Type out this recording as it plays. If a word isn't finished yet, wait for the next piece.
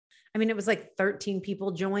I mean, it was like 13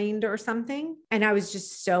 people joined or something. And I was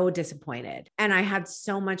just so disappointed. And I had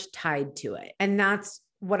so much tied to it. And that's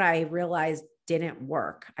what I realized didn't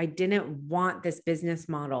work. I didn't want this business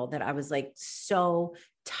model that I was like so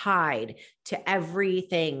tied to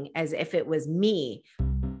everything as if it was me.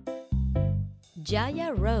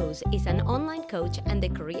 Jaya Rose is an online coach and the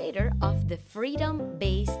creator of the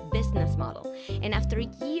freedom-based business model. And after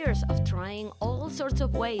years of trying all sorts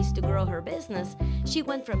of ways to grow her business, she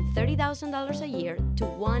went from $30,000 a year to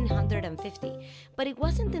 $150,000. But it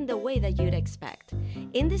wasn't in the way that you'd expect.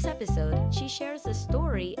 In this episode, she shares the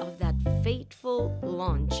story of that fateful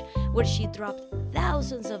launch where she dropped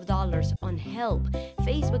thousands of dollars on help,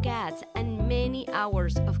 Facebook ads, and many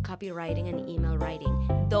hours of copywriting and email writing.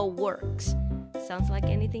 The works. Sounds like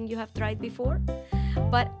anything you have tried before?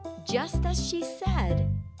 But just as she said,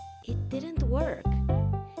 it didn't work.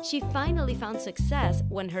 She finally found success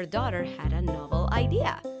when her daughter had a novel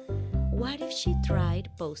idea. What if she tried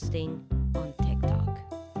posting on TikTok?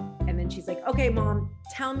 And then she's like, okay, Mom,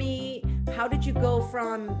 tell me, how did you go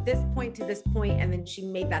from this point to this point? And then she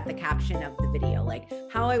made that the caption of the video, like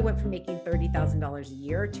how I went from making $30,000 a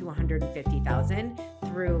year to $150,000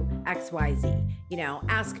 through XYZ. You know,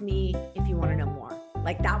 ask me if you want to know more.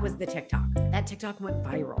 Like that was the TikTok. That TikTok went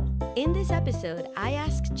viral. In this episode, I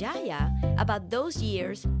asked Jaya about those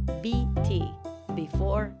years BT,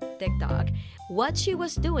 before TikTok, what she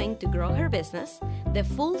was doing to grow her business, the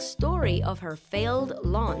full story of her failed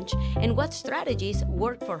launch, and what strategies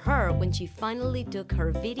worked for her when she finally took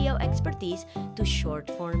her video expertise to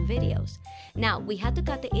short-form videos. Now, we had to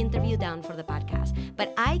cut the interview down for the podcast,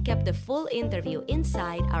 but I kept the full interview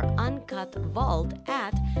inside our uncut vault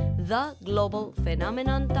at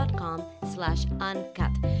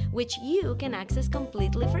theglobalphenomenon.com/uncut, which you can access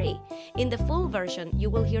completely free. In the full version,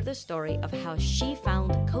 you will hear the story of how she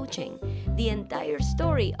found coaching, the entire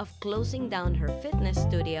story of closing down her fitness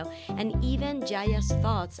studio, and even Jaya's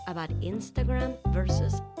thoughts about Instagram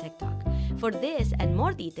versus TikTok. For this and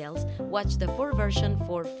more details, watch the full version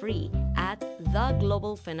for free at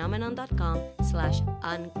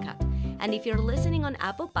theglobalphenomenon.com/uncut. And if you're listening on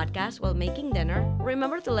Apple Podcasts while making dinner,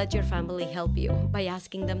 remember to let your family help you by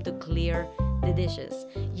asking them to clear the dishes.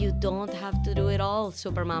 You don't have to do it all,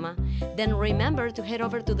 Supermama. Then remember to head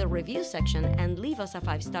over to the review section and leave us a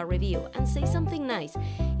 5-star review and say something nice.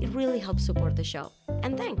 It really helps support the show.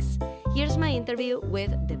 And thanks. Here's my interview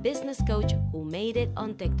with the business coach who made it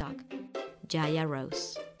on TikTok, Jaya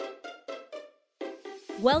Rose.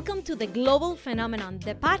 Welcome to The Global Phenomenon,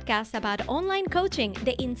 the podcast about online coaching,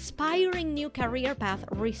 the inspiring new career path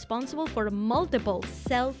responsible for multiple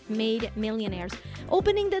self-made millionaires,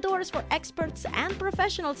 opening the doors for experts and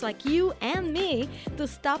professionals like you and me to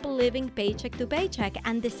stop living paycheck to paycheck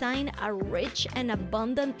and design a rich and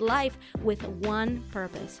abundant life with one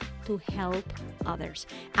purpose: to help others.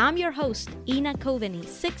 I'm your host, Ina Coveney,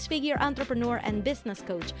 six-figure entrepreneur and business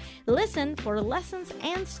coach. Listen for lessons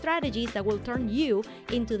and strategies that will turn you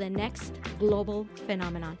into the next global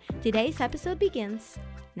phenomenon. Today's episode begins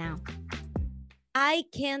now. I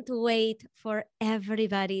can't wait for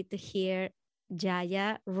everybody to hear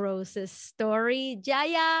Jaya Rose's story.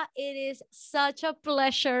 Jaya, it is such a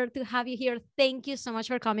pleasure to have you here. Thank you so much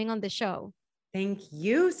for coming on the show. Thank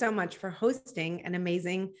you so much for hosting an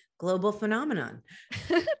amazing global phenomenon.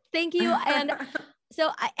 Thank you. And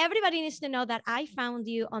so everybody needs to know that I found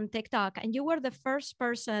you on TikTok, and you were the first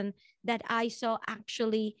person that I saw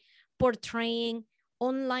actually portraying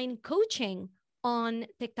online coaching on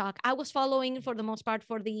TikTok. I was following for the most part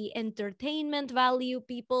for the entertainment value,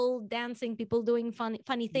 people dancing, people doing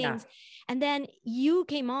funny things. Yeah. And then you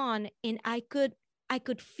came on and I could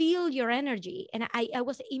feel your energy, and I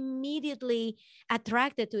was immediately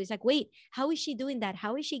attracted to it. It's like, wait, how is she doing that?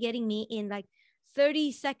 How is she getting me in like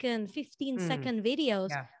 30-second, 15-second videos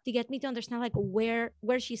to get me to understand like where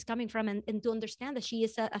she's coming from and to understand that she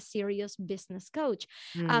is a serious business coach.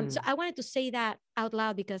 So I wanted to say that out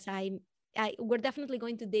loud because we're definitely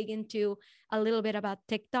going to dig into a little bit about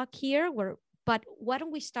TikTok here. But why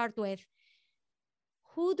don't we start with,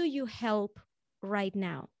 who do you help right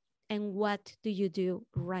now? And what do you do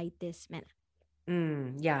right this minute?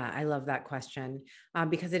 Yeah, I love that question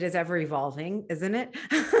because it is ever evolving, isn't it?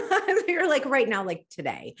 You're like right now, like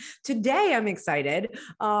today I'm excited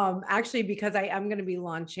actually because I am going to be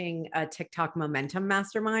launching a TikTok Momentum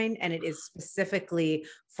Mastermind, and it is specifically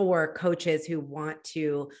for coaches who want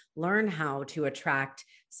to learn how to attract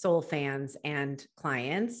soul fans and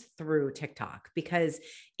clients through TikTok, because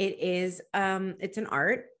it is it's an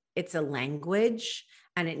art, it's a language,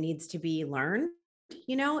 and it needs to be learned.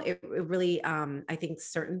 You know, it really, I think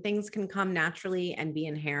certain things can come naturally and be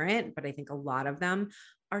inherent, but I think a lot of them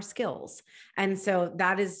our skills. And so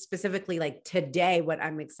that is specifically like today what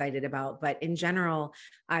I'm excited about. But in general,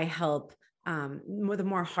 I help the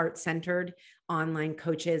more heart-centered online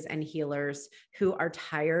coaches and healers who are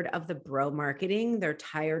tired of the bro marketing. They're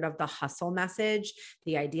tired of the hustle message,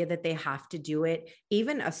 the idea that they have to do it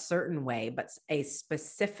even a certain way, but a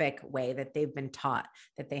specific way that they've been taught,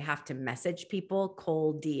 that they have to message people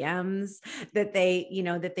cold DMs, that they,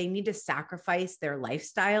 that they need to sacrifice their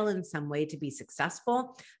lifestyle in some way to be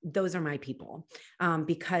successful. Those are my people,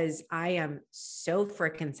 because I am so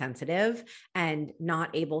freaking sensitive and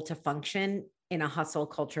not able to function in a hustle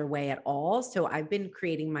culture way at all. So I've been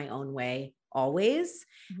creating my own way always.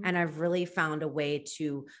 Mm-hmm. And I've really found a way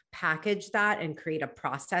to package that and create a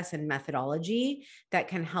process and methodology that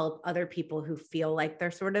can help other people who feel like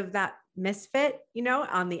they're sort of that misfit,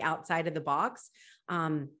 on the outside of the box,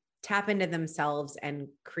 tap into themselves and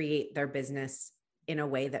create their business in a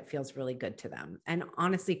way that feels really good to them and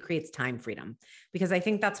honestly creates time freedom, because I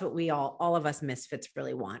think that's what we all of us misfits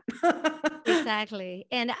really want. Exactly.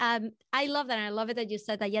 And I love that. And I love it that you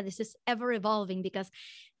said that, yeah, this is ever evolving, because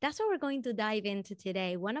that's what we're going to dive into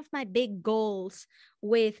today. One of my big goals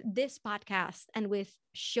with this podcast and with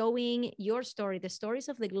showing your story, the stories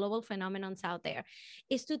of the global phenomenons out there,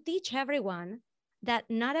 is to teach everyone that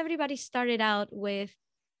not everybody started out with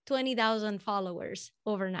 20,000 followers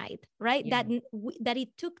overnight, right? Yeah. That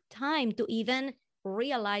it took time to even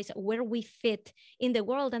realize where we fit in the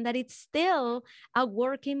world, and that it's still a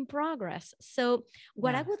work in progress. So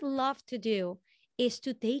what I would love to do is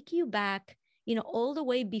to take you back, all the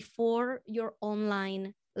way before your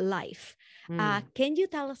online life. Can you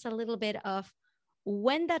tell us a little bit of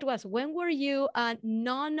when that was? When were you a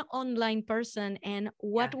non-online person, and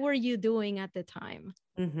what were you doing at the time?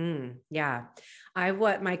 Mm-hmm. Yeah.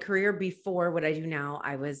 My career before what I do now,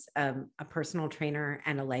 I was a personal trainer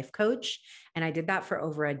and a life coach, and I did that for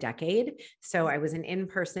over a decade. So I was an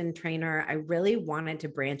in-person trainer. I really wanted to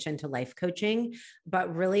branch into life coaching,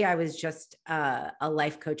 but really I was just a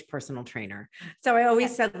life coach, personal trainer. So I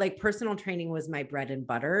always said like personal training was my bread and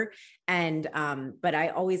butter. And, but I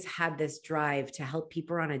always had this drive to help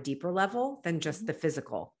people on a deeper level than just the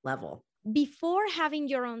physical level. Before having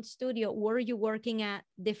your own studio, were you working at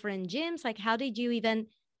different gyms? Like, how did you even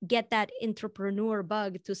get that entrepreneur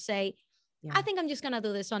bug to say, I think I'm just going to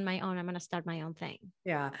do this on my own. I'm going to start my own thing.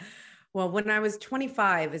 Yeah. Well, when I was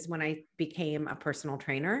 25 is when I became a personal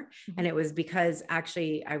trainer. Mm-hmm. And it was because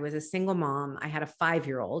actually I was a single mom. I had a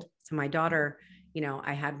 5-year-old. So my daughter,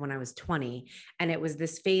 I had when I was 20, and it was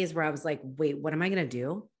this phase where I was like, wait, what am I going to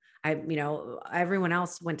do? Everyone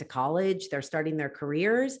else went to college, they're starting their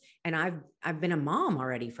careers, and I've been a mom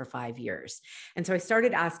already for 5 years. And so I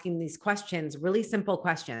started asking these questions, really simple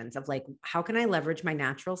questions of like, how can I leverage my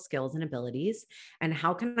natural skills and abilities? And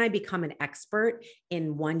how can I become an expert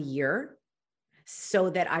in 1 year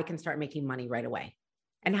so that I can start making money right away?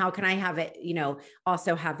 And how can I have it,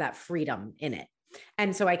 also have that freedom in it?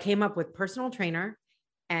 And so I came up with personal trainer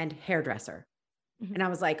and hairdresser. Mm-hmm. And I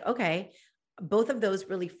was like, okay, both of those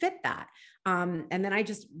really fit that. And then I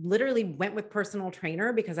just literally went with personal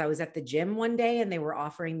trainer because I was at the gym one day and they were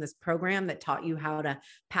offering this program that taught you how to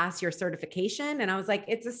pass your certification. And I was like,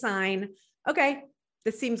 it's a sign. Okay,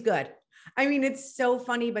 this seems good. I mean, it's so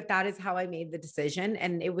funny, but that is how I made the decision.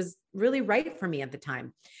 And it was really right for me at the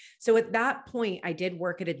time. So at that point, I did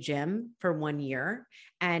work at a gym for 1 year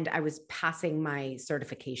and I was passing my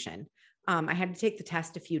certification. I had to take the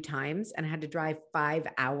test a few times and I had to drive 5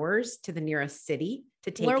 hours to the nearest city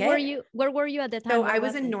to take it. Where were you at the time? So I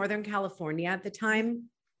was in Northern California at the time.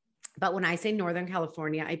 But when I say Northern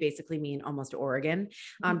California, I basically mean almost Oregon,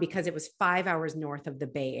 because it was 5 hours north of the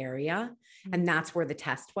Bay Area. And that's where the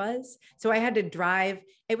test was. So I had to drive.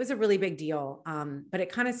 It was a really big deal. But it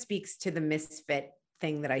kind of speaks to the misfit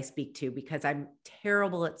thing that I speak to, because I'm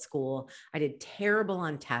terrible at school. I did terrible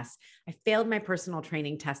on tests. I failed my personal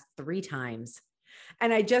training test 3 times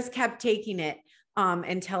and I just kept taking it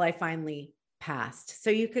until I finally passed. So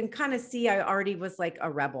you can kind of see I already was like a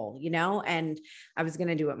rebel, and I was going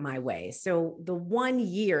to do it my way. So the 1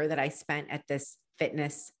 year that I spent at this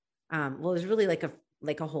fitness, it was really like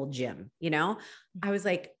a whole gym, I was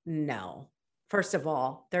like, no. First of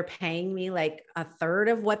all, they're paying me like a third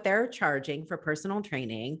of what they're charging for personal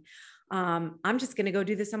training. I'm just going to go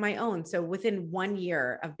do this on my own. So within 1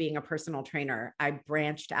 year of being a personal trainer, I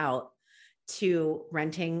branched out to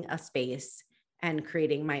renting a space and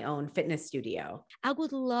creating my own fitness studio. I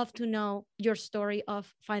would love to know your story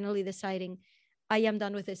of finally deciding, I am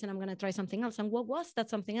done with this and I'm going to try something else. And what was that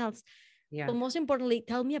something else? Yeah. But most importantly,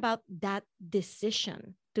 tell me about that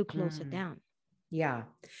decision to close it down. Yeah.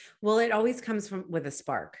 Well, it always comes with a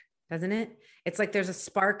spark. doesn't it? It's like there's a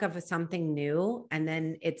spark of something new, and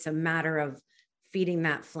then it's a matter of feeding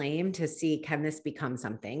that flame to see, can this become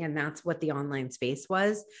something? And that's what the online space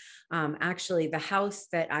was. Actually, the house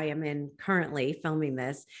that I am in currently filming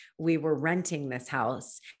this, we were renting this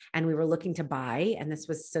house and we were looking to buy. And this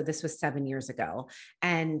was 7 years ago.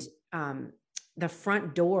 And the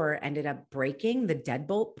front door ended up breaking, the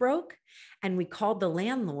deadbolt broke. And we called the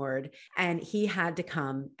landlord and he had to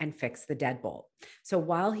come and fix the deadbolt. So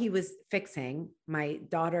while he was fixing, my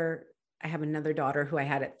daughter, I have another daughter who I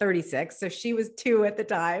had at 36. So she was 2 at the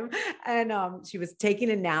time, and she was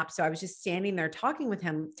taking a nap. So I was just standing there talking with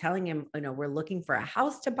him, telling him, we're looking for a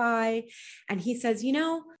house to buy. And he says,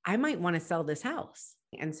 I might want to sell this house.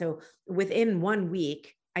 And so within 1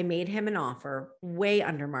 week, I made him an offer way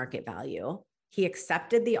under market value. He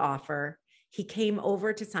accepted the offer. He came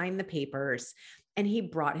over to sign the papers, and he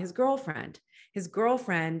brought his girlfriend. His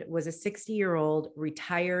girlfriend was a 60-year-old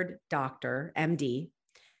retired doctor, MD,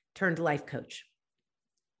 turned life coach.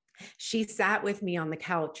 She sat with me on the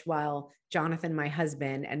couch while Jonathan, my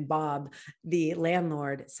husband, and Bob, the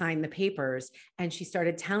landlord, signed the papers. And she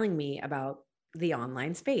started telling me about the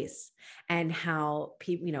online space and how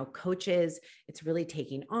people, coaches, it's really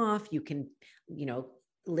taking off. You can,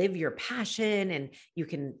 live your passion and you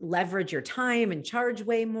can leverage your time and charge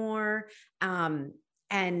way more.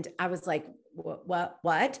 And I was like, what?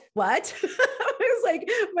 I was like,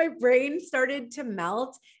 my brain started to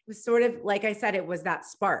melt. It was sort of, like I said, it was that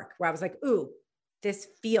spark where I was like, ooh, this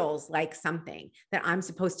feels like something that I'm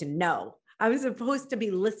supposed to know. I was supposed to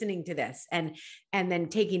be listening to this and then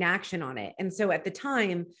taking action on it. And so at the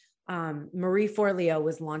time, Marie Forleo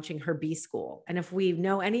was launching her B School. And if we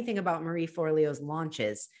know anything about Marie Forleo's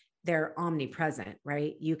launches, they're omnipresent,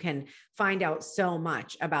 right? You can find out so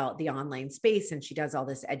much about the online space, and she does all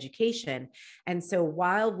this education. And so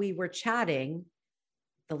while we were chatting,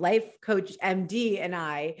 the life coach MD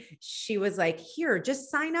and she was like, here, just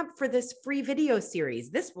sign up for this free video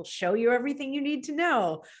series. This will show you everything you need to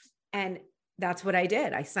know. And that's what I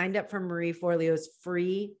did. I signed up for Marie Forleo's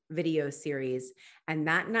free video series. And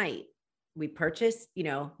that night we purchased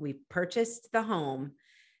the home,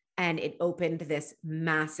 and it opened this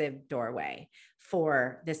massive doorway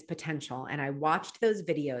for this potential. And I watched those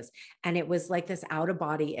videos, and it was like this out of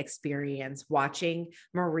body experience watching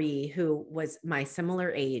Marie, who was my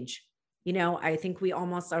similar age. I think we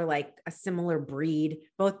almost are like a similar breed,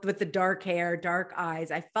 both with the dark hair, dark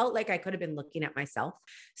eyes. I felt like I could have been looking at myself.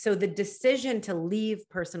 So the decision to leave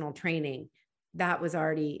personal training, it was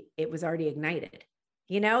already ignited.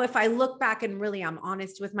 If I look back and really I'm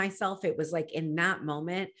honest with myself, it was like in that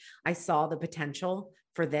moment, I saw the potential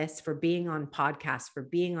for this, for being on podcasts, for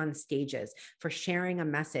being on stages, for sharing a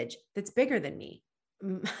message that's bigger than me.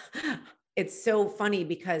 It's so funny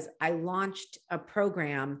because I launched a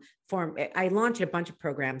bunch of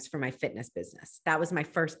programs for my fitness business. That was my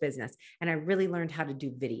first business. And I really learned how to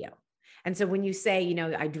do video. And so when you say,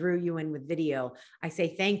 I drew you in with video, I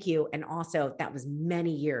say thank you. And also that was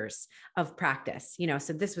many years of practice,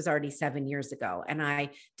 so this was already 7 years ago. And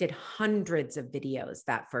I did hundreds of videos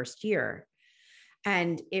that first year.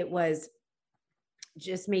 And it was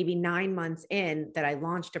just maybe 9 months in that I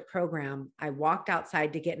launched a program. I walked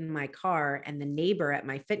outside to get in my car, and the neighbor at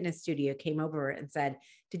my fitness studio came over and said,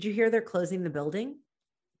 "Did you hear they're closing the building?"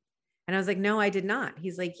 And I was like, "No, I did not."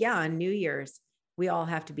 He's like, "Yeah, on New Year's, we all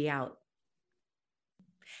have to be out."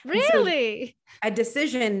 Really? So a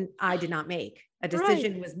decision I did not make. A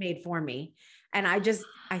decision was made for me. And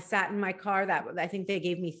I sat in my car. That I think they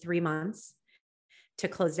gave me 3 months to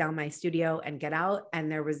close down my studio and get out.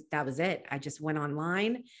 And that was it. I just went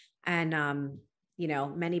online, and,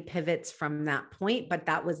 many pivots from that point, but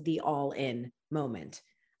that was the all in moment.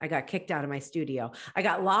 I got kicked out of my studio. I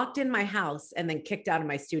got locked in my house and then kicked out of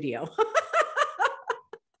my studio.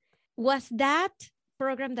 Was that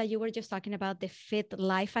program that you were just talking about the Fit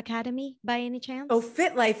Life Academy by any chance? Oh,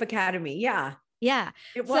 Fit Life Academy. Yeah. Yeah.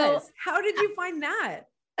 It was. How did you find that?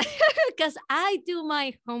 Because I do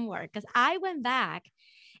my homework, because I went back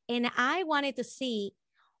and I wanted to see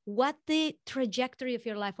what the trajectory of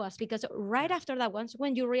your life was, because right after that, once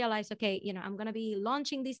when you realize, okay, I'm going to be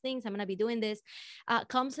launching these things, I'm going to be doing this,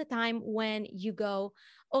 comes a time when you go,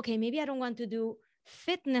 okay, maybe I don't want to do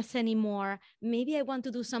fitness anymore. Maybe I want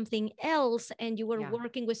to do something else. And you were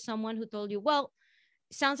working with someone who told you, well,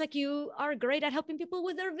 sounds like you are great at helping people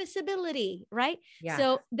with their visibility, right? Yeah.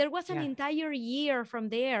 So there was an entire year from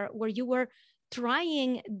there where you were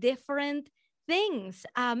trying different things.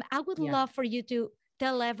 I would love for you to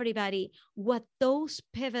tell everybody what those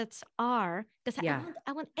pivots are, because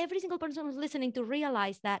I want every single person who's listening to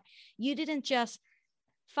realize that you didn't just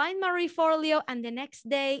find Marie Forleo, and the next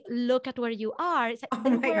day, look at where you are. It's like, Oh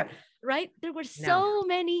my God. right? There were No. so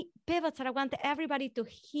many pivots that I want everybody to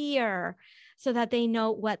hear so that they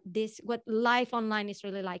know what life online is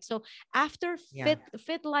really like. So after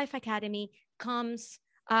Fit Life Academy comes,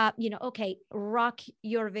 okay, rock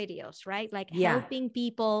your videos, right? Like helping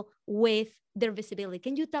people with their visibility.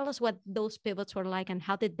 Can you tell us what those pivots were like and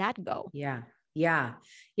how did that go? Yeah.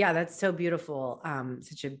 That's so beautiful.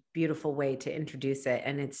 Such a beautiful way to introduce it.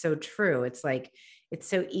 And it's so true. It's like, it's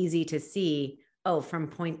so easy to see, from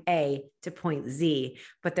point A to point Z,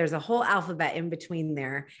 but there's a whole alphabet in between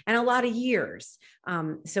there and a lot of years.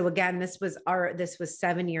 So again, this was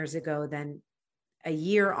 7 years ago, then a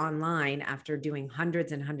year online after doing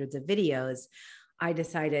hundreds and hundreds of videos, I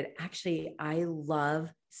decided, actually, I love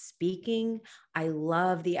speaking. I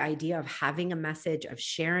love the idea of having a message, of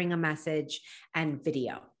sharing a message and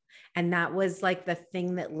video. And that was like the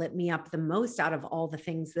thing that lit me up the most out of all the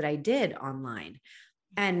things that I did online.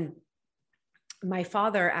 And my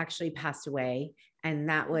father actually passed away. And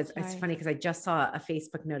that was, it's funny because I just saw a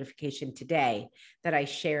Facebook notification today that I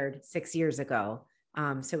shared 6 years ago.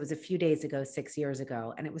 So it was a few days ago, 6 years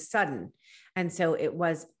ago, and it was sudden. And so it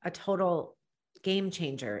was a total game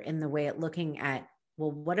changer in the way at looking at,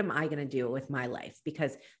 well, what am I going to do with my life?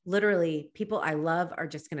 Because literally people I love are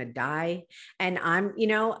just going to die. And I'm,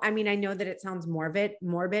 I know that it sounds morbid,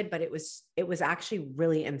 but it was actually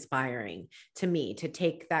really inspiring to me to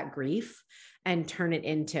take that grief and turn it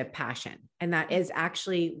into passion. And that is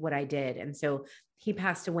actually what I did. And so he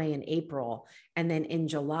passed away in April. And then in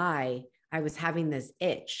July, I was having this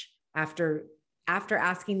itch after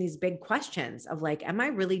asking these big questions of like, am I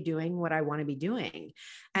really doing what I want to be doing?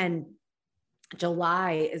 And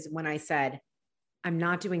July is when I said, I'm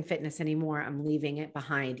not doing fitness anymore. I'm leaving it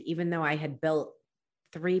behind. Even though I had built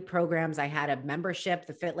 3 programs, I had a membership,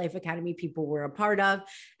 the Fit Life Academy people were a part of.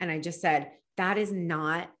 And I just said, that is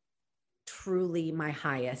not truly my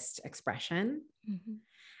highest expression. Mm-hmm.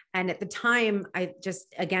 And at the time,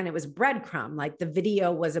 it was breadcrumb. Like the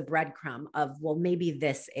video was a breadcrumb of, well, maybe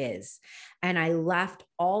this is. And I left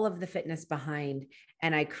all of the fitness behind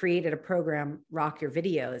and I created a program, Rock Your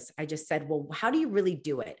Videos. I just said, well, how do you really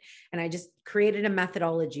do it? And I just created a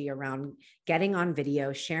methodology around getting on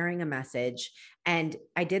video, sharing a message. And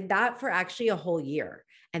I did that for actually a whole year.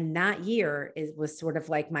 And that year was sort of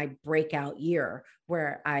like my breakout year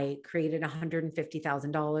where I created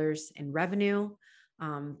 $150,000 in revenue.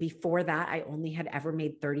 Before that, I only had ever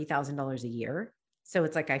made $30,000 a year. So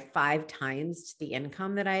it's like I 5 times the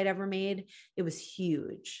income that I had ever made. It was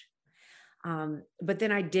huge. But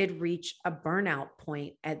then I did reach a burnout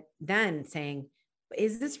point at then saying,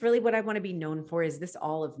 is this really what I want to be known for? Is this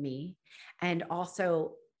all of me? And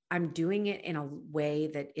also I'm doing it in a way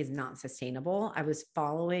that is not sustainable. I was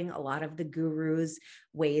following a lot of the gurus'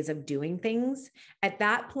 ways of doing things. At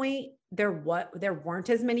that point, there weren't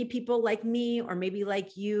as many people like me or maybe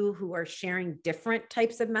like you who are sharing different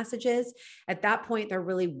types of messages. At that point, there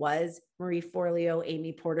really was Marie Forleo,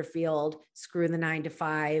 Amy Porterfield, Screw the 9 to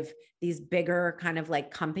 5, these bigger kind of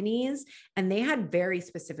like companies. And they had very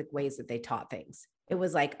specific ways that they taught things. It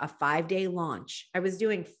was like a 5-day launch. I was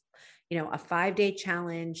doing a 5-day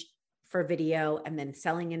challenge for video and then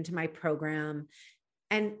selling into my program.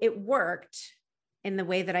 And it worked in the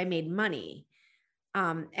way that I made money.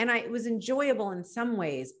 And it was enjoyable in some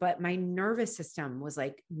ways, but my nervous system was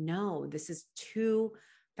like, no, this is too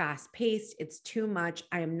fast paced. It's too much.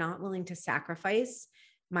 I am not willing to sacrifice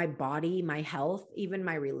my body, my health, even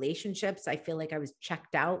my relationships. I feel like I was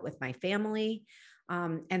checked out with my family.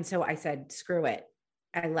 And so I said, screw it.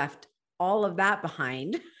 I left all of that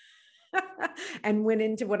behind. And went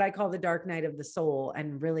into what I call the dark night of the soul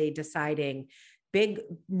and really deciding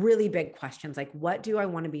really big questions like, what do I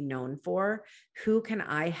want to be known for? Who can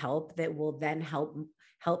I help that will then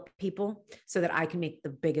help people so that I can make the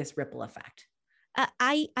biggest ripple effect?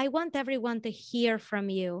 I want everyone to hear from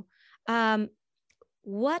you.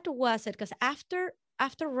 What was it? Because after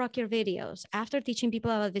Rock Your Videos, after teaching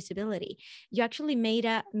people about visibility, you actually made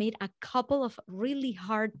a couple of really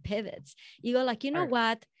hard pivots. You go like, you know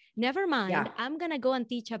what? Never mind. Yeah. I'm going to go and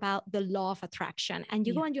teach about the law of attraction. And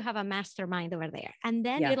you go and you have a mastermind over there. And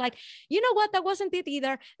then you're like, you know what? That wasn't it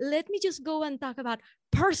either. Let me just go and talk about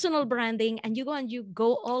personal branding. And you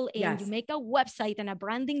go all in. Yes. You make a website and a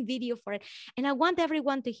branding video for it. And I want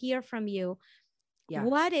everyone to hear from you. Yeah.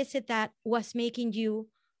 What is it that was making you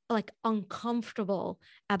like uncomfortable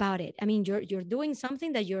about it? I mean, you're doing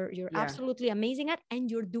something that you're absolutely amazing at,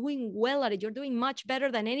 and you're doing well at it. You're doing much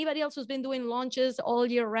better than anybody else who's been doing launches all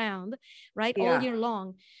year round, right? Yeah. All year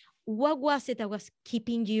long. What was it that was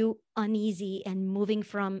keeping you uneasy and moving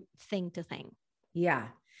from thing to thing? Yeah.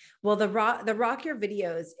 Well, the Rock Your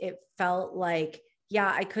videos, it felt like,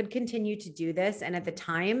 yeah, I could continue to do this. And at the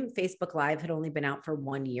time, Facebook Live had only been out for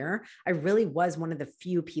 1 year. I really was one of the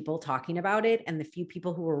few people talking about it and the few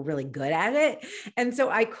people who were really good at it. And so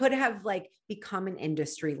I could have like become an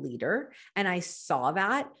industry leader. And I saw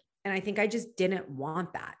that. And I think I just didn't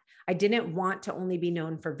want that. I didn't want to only be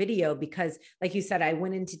known for video because, like you said, I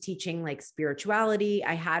went into teaching like spirituality.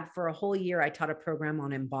 I had for a whole year, I taught a program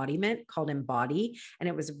on embodiment called Embody. And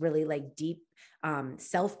it was really like deep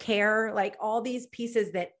self-care, like all these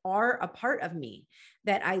pieces that are a part of me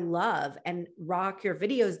that I love. And Rock Your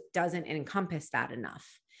Videos doesn't encompass that enough.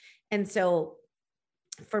 And so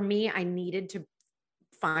for me, I needed to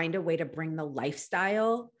find a way to bring the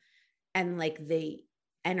lifestyle and like the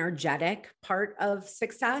energetic part of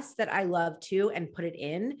success that I love too and put it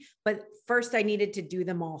in. But first I needed to do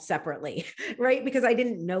them all separately, right? Because I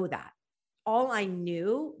didn't know that. All I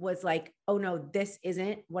knew was like, oh no, this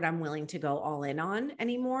isn't what I'm willing to go all in on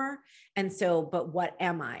anymore. And so, but what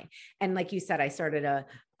am I? And like you said, I started or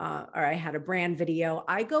I had a brand video.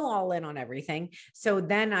 I go all in on everything. So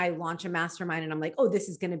then I launch a mastermind and I'm like, oh, this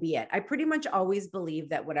is going to be it. I pretty much always believe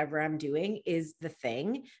that whatever I'm doing is the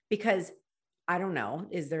thing because I don't know.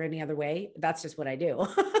 Is there any other way? That's just what I do.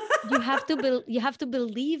 You have to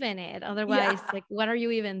believe in it. Otherwise, Yeah. like, what are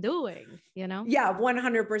you even doing? You know? Yeah,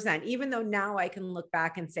 100%. Even though now I can look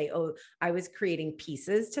back and say, oh, I was creating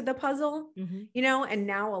pieces to the puzzle, and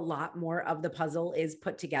now a lot more of the puzzle is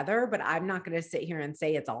put together, but I'm not going to sit here and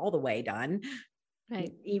say it's all the way done.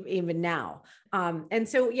 Right. Even now. And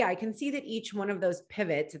so, yeah, I can see that each one of those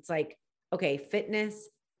pivots, it's like, okay, fitness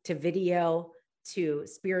to video to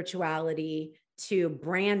spirituality to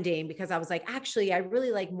branding, because I was like, actually, I really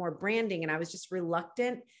like more branding. And I was just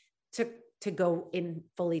reluctant to go in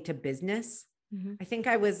fully to business. I think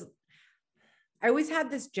I always had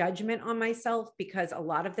this judgment on myself because a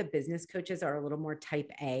lot of the business coaches are a little more type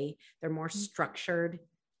A. They're more structured,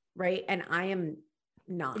 right? And I am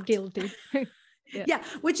not. Guilty. Yeah,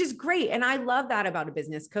 which is great. And I love that about a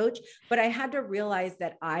business coach, but I had to realize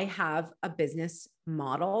that I have a business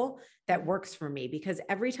model that works for me because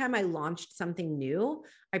every time I launched something new,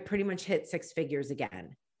 I pretty much hit 6 figures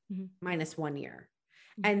again, minus 1 year.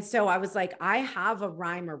 And so I was like, I have a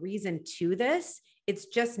rhyme or reason to this. It's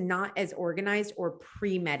just not as organized or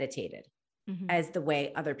premeditated as the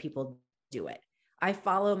way other people do it. I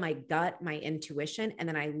follow my gut, my intuition, and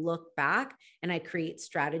then I look back and I create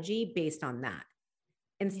strategy based on that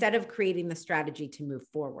instead of creating the strategy to move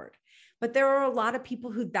forward. But there are a lot of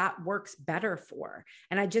people who that works better for.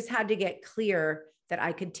 And I just had to get clear that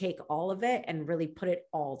I could take all of it and really put it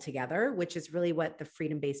all together, which is really what the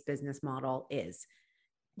freedom-based business model is.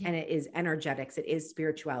 And it is energetics, it is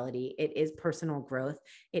spirituality, it is personal growth,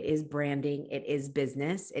 it is branding, it is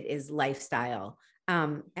business, it is lifestyle.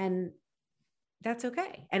 And that's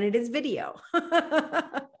okay. And it is video.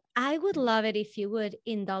 I would love it if you would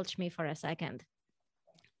indulge me for a second.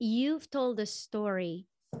 You've told the story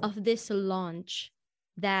of this launch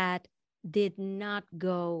that did not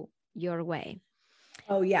go your way.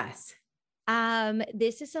 Oh, yes.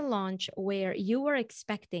 This is a launch where you were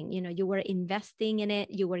expecting, you were investing in it.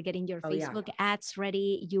 You were getting your Facebook ads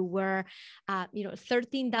ready. You were,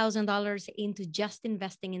 $13,000 into just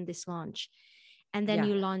investing in this launch. And then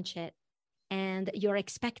you launch it and you're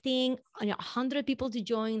expecting 100 people to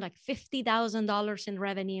join, like $50,000 in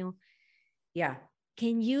revenue. Yeah.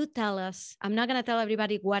 Can you tell us, I'm not going to tell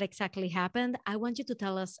everybody what exactly happened. I want you to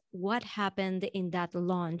tell us what happened in that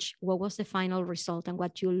launch. What was the final result and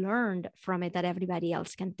what you learned from it that everybody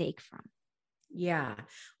else can take from? Yeah.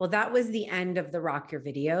 Well, that was the end of the Rock Your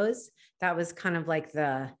Videos. That was kind of like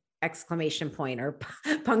the exclamation point or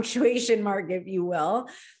punctuation mark, if you will.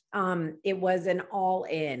 It was an all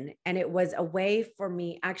in, and it was a way for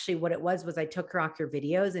me. Actually, what it was I took Rock Your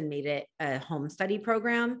Videos and made it a home study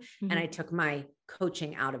program. And I took my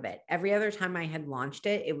coaching out of it. Every other time I had launched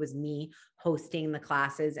it, it was me hosting the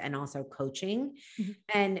classes and also coaching.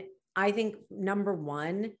 And I think number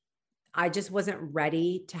one, I just wasn't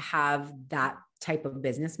ready to have that type of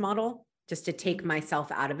business model, just to take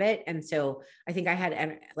myself out of it. And so I think I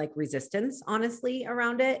had like resistance, honestly,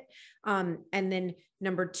 around it. And then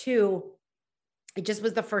number two, it just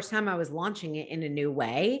was the first time I was launching it in a new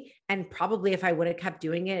way. And probably if I would have kept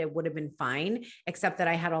doing it, it would have been fine, except that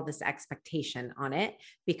I had all this expectation on it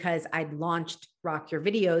because I'd launched Rock Your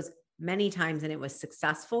Videos many times and it was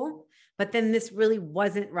successful. But then this really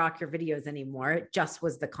wasn't Rock Your Videos anymore. It just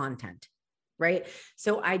was the content, right?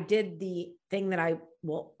 So I did the thing that I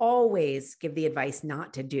will always give the advice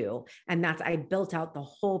not to do. And that's I built out the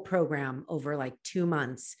whole program over like 2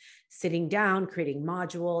 months, sitting down, creating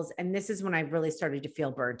modules. And this is when I really started to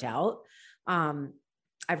feel burnt out.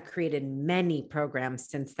 I've created many programs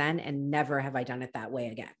since then, and never have I done it that way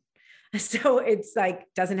again. So it's like,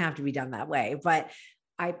 doesn't have to be done that way, but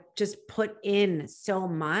I just put in so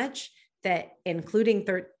much that, including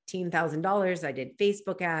 $13,000, I did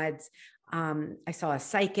Facebook ads. I saw a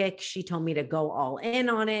psychic. She told me to go all in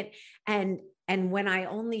on it. And when I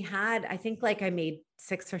only had, I think like I made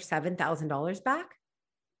 $6,000 or $7,000 back,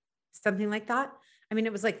 something like that. I mean,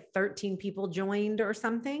 it was like 13 people joined or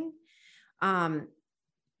something.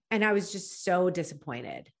 And I was just so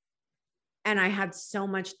disappointed. And I had so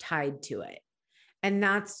much tied to it. And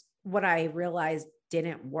that's what I realized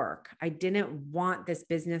didn't work. I didn't want this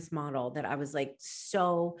business model that I was like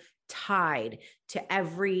so tied to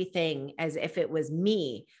everything as if it was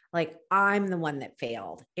me. Like I'm the one that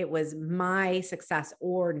failed. It was my success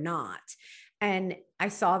or not. And I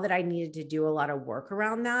saw that I needed to do a lot of work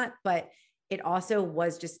around that, but it also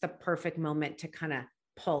was just the perfect moment to kind of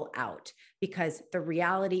pull out, because the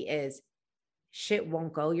reality is shit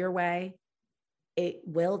won't go your way. It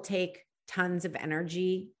will take tons of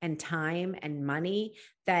energy and time and money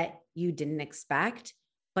that you didn't expect.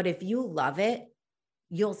 But if you love it,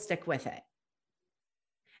 you'll stick with it.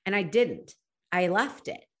 And I didn't. I left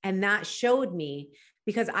it. And that showed me,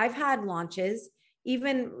 because I've had launches,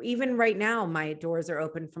 even right now, my doors are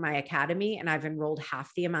open for my academy, and I've enrolled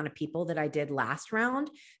half the amount of people that I did last round,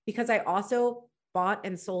 because I also bought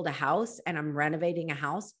and sold a house, and I'm renovating a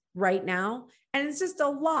house right now. And it's just a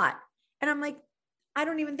lot. And I'm like, I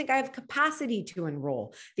don't even think I have capacity to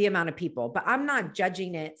enroll the amount of people, but I'm not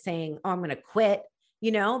judging it saying, oh, I'm going to quit,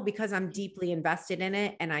 because I'm deeply invested in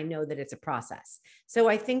it. And I know that it's a process. So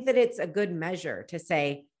I think that it's a good measure to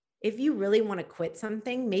say, if you really want to quit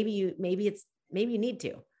something, maybe you need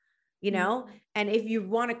to, and if you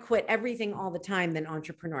want to quit everything all the time, then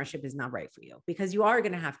entrepreneurship is not right for you, because you are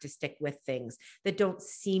going to have to stick with things that don't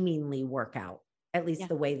seemingly work out, at least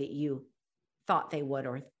the way that you thought they would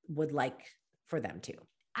or would like for them to.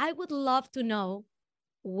 I would love to know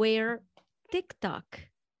where TikTok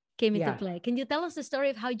came into play. Can you tell us the story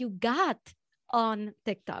of how you got on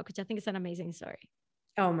TikTok, which I think is an amazing story?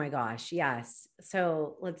 Oh my gosh. Yes.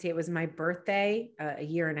 So let's see, it was my birthday a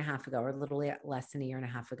year and a half ago, or a little less than a year and a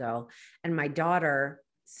half ago. And my daughter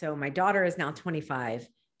is now 25.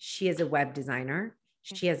 She is a web designer.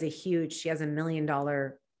 She has a $1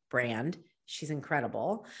 million brand. She's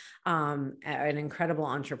incredible. An incredible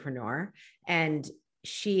entrepreneur. And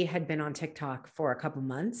she had been on TikTok for a couple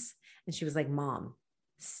months, and she was like, Mom,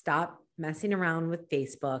 stop messing around with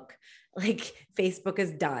Facebook. Like Facebook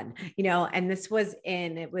is done, and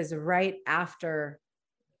it was right after,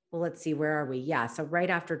 well, let's see, where are we? Yeah. So right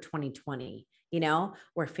after 2020,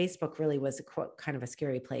 where Facebook really was kind of a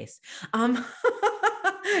scary place.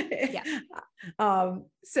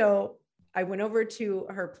 So I went over to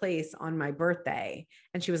her place on my birthday,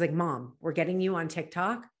 and she was like, Mom, we're getting you on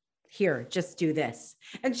TikTok. Here, just do this.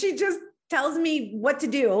 And she just tells me what to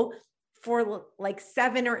do for like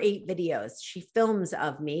 7 or 8 videos. She films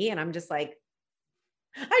of me, and I'm just like,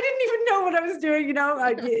 I didn't even know what I was doing.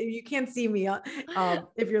 You can't see me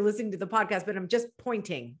if you're listening to the podcast, but I'm just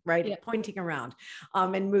pointing, right? Yeah. Pointing around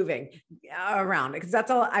and moving around, because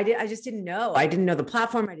that's all I did. I just didn't know. I didn't know the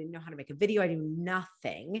platform. I didn't know how to make a video. I knew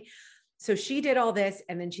nothing. So she did all this.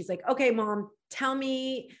 And then she's like, okay, Mom, tell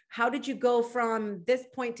me, how did you go from this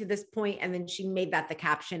point to this point? And then she made that the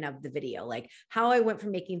caption of the video, like how I went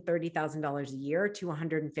from making $30,000 a year to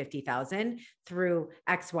 $150,000 through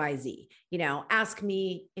XYZ, ask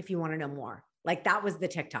me if you want to know more. Like that was the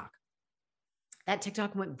TikTok. That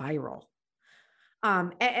TikTok went viral.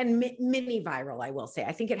 And mini viral, I will say.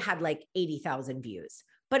 I think it had like 80,000 views.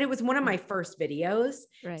 But it was one of my first videos.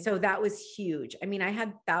 Right. So that was huge. I mean, I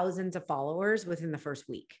had thousands of followers within the first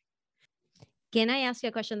week. Can I ask you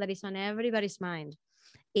a question that is on everybody's mind?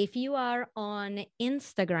 If you are on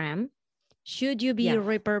Instagram, should you be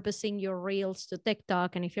repurposing your reels to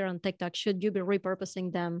TikTok? And if you're on TikTok, should you be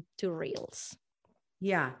repurposing them to reels?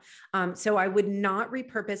 Yeah. So I would not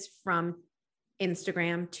repurpose from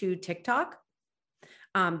Instagram to TikTok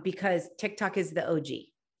because TikTok is the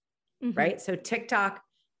OG, right? So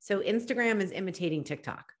Instagram is imitating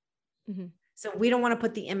TikTok. Mm-hmm. So we don't want to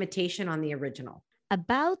put the imitation on the original.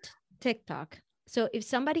 About TikTok. So if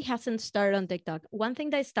somebody hasn't started on TikTok, one thing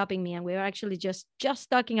that's stopping me, and we were actually just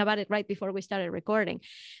talking about it right before we started recording,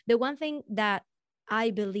 the one thing that I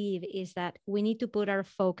believe is that we need to put our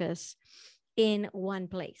focus in one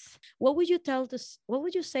place. What would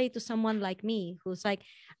you say to someone like me who's like,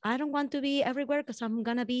 I don't want to be everywhere because I'm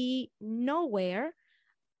gonna be nowhere?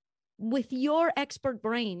 With your expert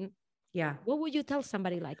brain, Yeah. what would you tell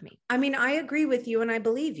somebody like me? I mean, I agree with you and I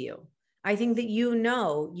believe you. I think that you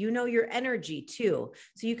know your energy too.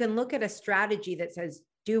 So you can look at a strategy that says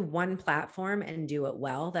do one platform and do it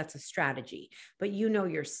well. That's a strategy. But you know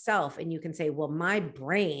yourself and you can say, well, my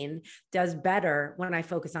brain does better when I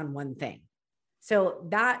focus on one thing. So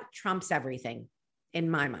that trumps everything in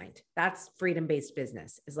my mind. That's freedom-based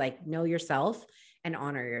business, is like know yourself and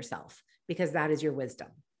honor yourself because that is your wisdom.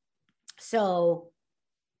 So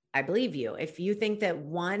I believe you. If you think that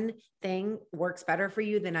one thing works better for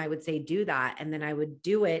you, then I would say do that. And then I would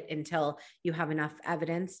do it until you have enough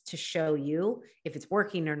evidence to show you if it's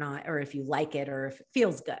working or not, or if you like it, or if it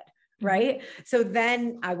feels good. Mm-hmm. Right. So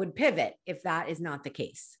then I would pivot if that is not the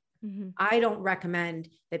case. Mm-hmm. I don't recommend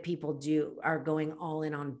that people are going all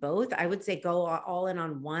in on both. I would say go all in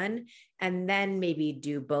on one and then maybe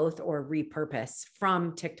do both or repurpose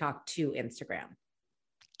from TikTok to Instagram.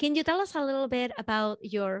 Can you tell us a little bit about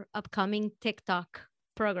your upcoming TikTok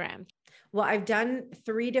program? Well, I've done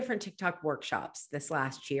 3 different TikTok workshops this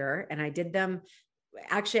last year, and I did them.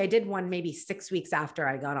 Actually, I did one maybe 6 weeks after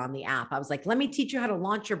I got on the app. I was like, let me teach you how to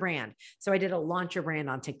launch your brand. So I did a launch your brand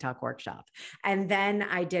on TikTok workshop. And then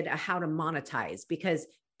I did a how to monetize, because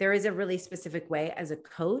there is a really specific way as a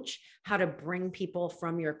coach, how to bring people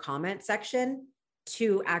from your comment section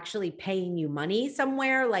to actually paying you money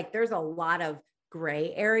somewhere. Like there's a lot of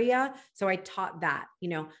gray area. So I taught that,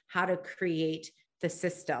 how to create the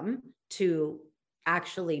system to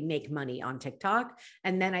actually make money on TikTok.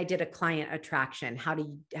 And then I did a client attraction, how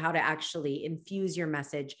to actually infuse your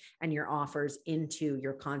message and your offers into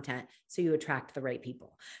your content so you attract the right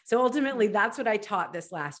people. So ultimately that's what I taught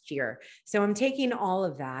this last year. So I'm taking all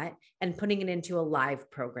of that and putting it into a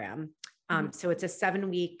live program. So it's a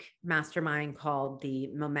 7-week mastermind called the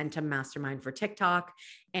Momentum Mastermind for TikTok.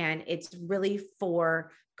 And it's really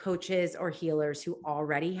for coaches or healers who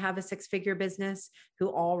already have a 6-figure business, who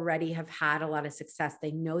already have had a lot of success.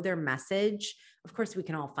 They know their message. Of course, we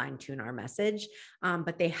can all fine tune our message,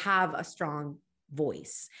 but they have a strong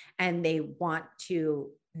voice and they want to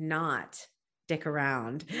not stick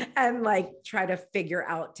around and like try to figure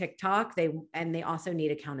out TikTok. They also need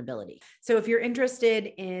accountability. So if you're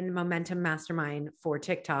interested in Momentum Mastermind for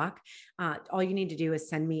TikTok, all you need to do is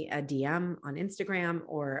send me a DM on Instagram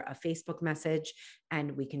or a Facebook message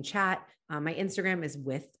and we can chat. My Instagram is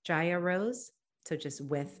with Jaya Rose. So just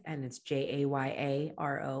with, and it's JayaRose,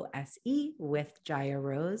 with Jaya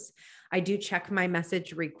Rose. I do check my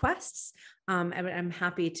message requests. I'm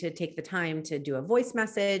happy to take the time to do a voice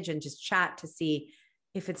message and just chat to see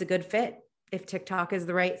if it's a good fit, if TikTok is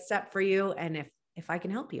the right step for you, and if I can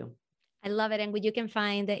help you. I love it. And you can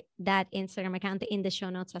find that Instagram account in the show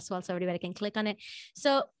notes as well, so everybody can click on it.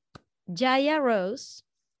 So Jaya Rose,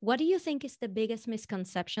 what do you think is the biggest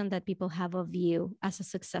misconception that people have of you as a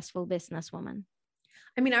successful businesswoman?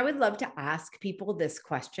 I mean, I would love to ask people this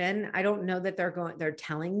question. I don't know that they're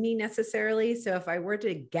telling me necessarily. So if I were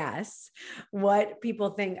to guess what people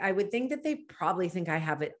think, I would think that they probably think I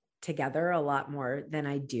have it together a lot more than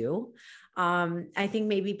I do. I think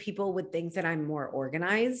maybe people would think that I'm more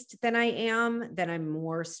organized than I am, that I'm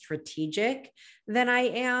more strategic than I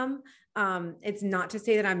am. It's not to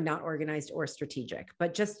say that I'm not organized or strategic,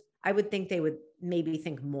 but just I would think they would maybe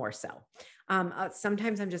think more so.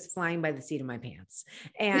 Sometimes I'm just flying by the seat of my pants.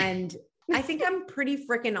 And I think I'm pretty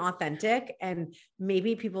freaking authentic, and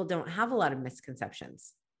maybe people don't have a lot of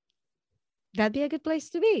misconceptions. That'd be a good place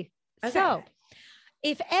to be. Okay. So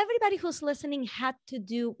if everybody who's listening had to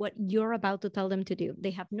do what you're about to tell them to do,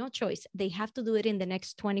 they have no choice. They have to do it in the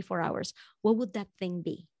next 24 hours. What would that thing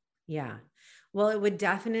be? Yeah. Well, it would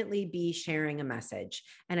definitely be sharing a message.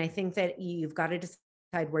 And I think that you've got to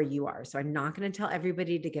decide where you are. So I'm not going to tell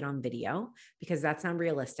everybody to get on video because that's not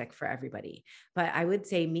realistic for everybody. But I would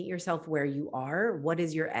say meet yourself where you are. What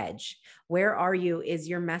is your edge? Where are you? Is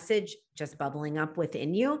your message just bubbling up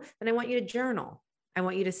within you? Then I want you to journal. I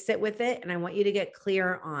want you to sit with it, and I want you to get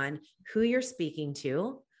clear on who you're speaking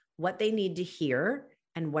to, what they need to hear,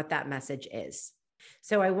 and what that message is.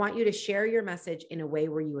 So I want you to share your message in a way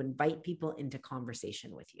where you invite people into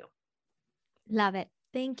conversation with you. Love it.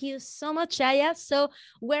 Thank you so much, Jaya. So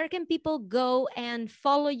where can people go and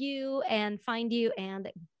follow you and find you?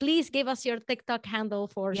 And please give us your TikTok handle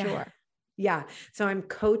for sure. Yeah. So I'm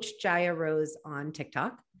Coach Jaya Rose on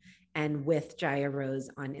TikTok and with Jaya Rose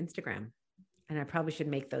on Instagram. And I probably should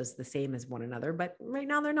make those the same as one another, but right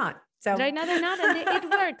now they're not. So right now they're not, and it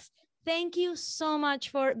works. Thank you so much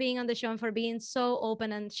for being on the show and for being so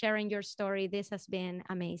open and sharing your story. This has been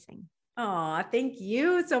amazing. Oh, thank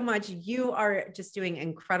you so much. You are just doing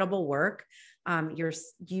incredible work.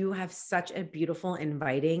 You have such a beautiful,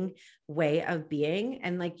 inviting way of being.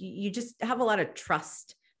 And like, you just have a lot of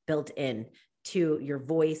trust built in to your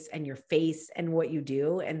voice and your face and what you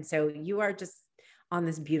do. And so you are just on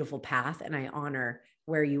this beautiful path, and I honor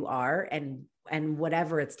where you are and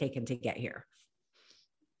whatever it's taken to get here.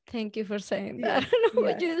 Thank you for saying that.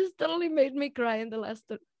 You just totally made me cry in the last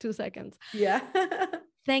 2 seconds. Yeah.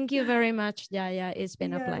 Thank you very much, Jaya. It's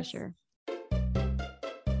been a pleasure.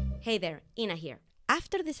 Hey there, Ina here.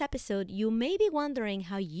 After this episode, you may be wondering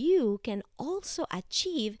how you can also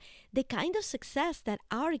achieve the kind of success that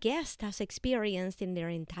our guest has experienced in their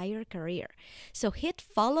entire career. So hit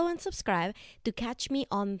follow and subscribe to catch me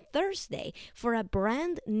on Thursday for a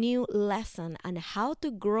brand new lesson on how to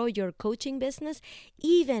grow your coaching business,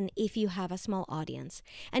 even if you have a small audience.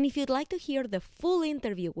 And if you'd like to hear the full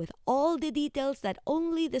interview with all the details that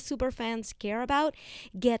only the superfans care about,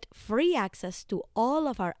 get free access to all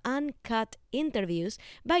of our uncut interviews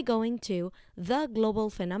by going to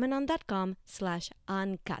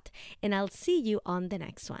theglobalphenomenon.com/uncut. And I'll see you on the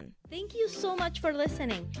next one. Thank you so much for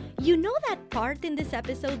listening. You know that part in this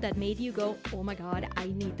episode that made you go, oh my God, I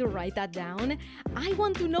need to write that down? I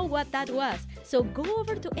want to know what that was. So go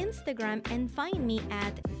over to Instagram and find me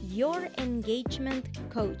at Your Engagement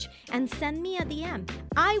Coach and send me a DM.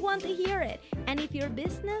 I want to hear it. And if your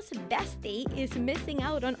business bestie is missing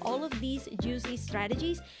out on all of these juicy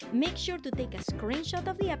strategies, make sure to take a screenshot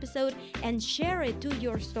of the episode and share it to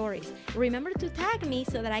your stories. Remember to tag me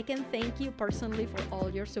so that I can thank you personally for all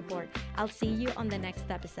your support. I'll see you on the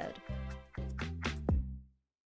next episode.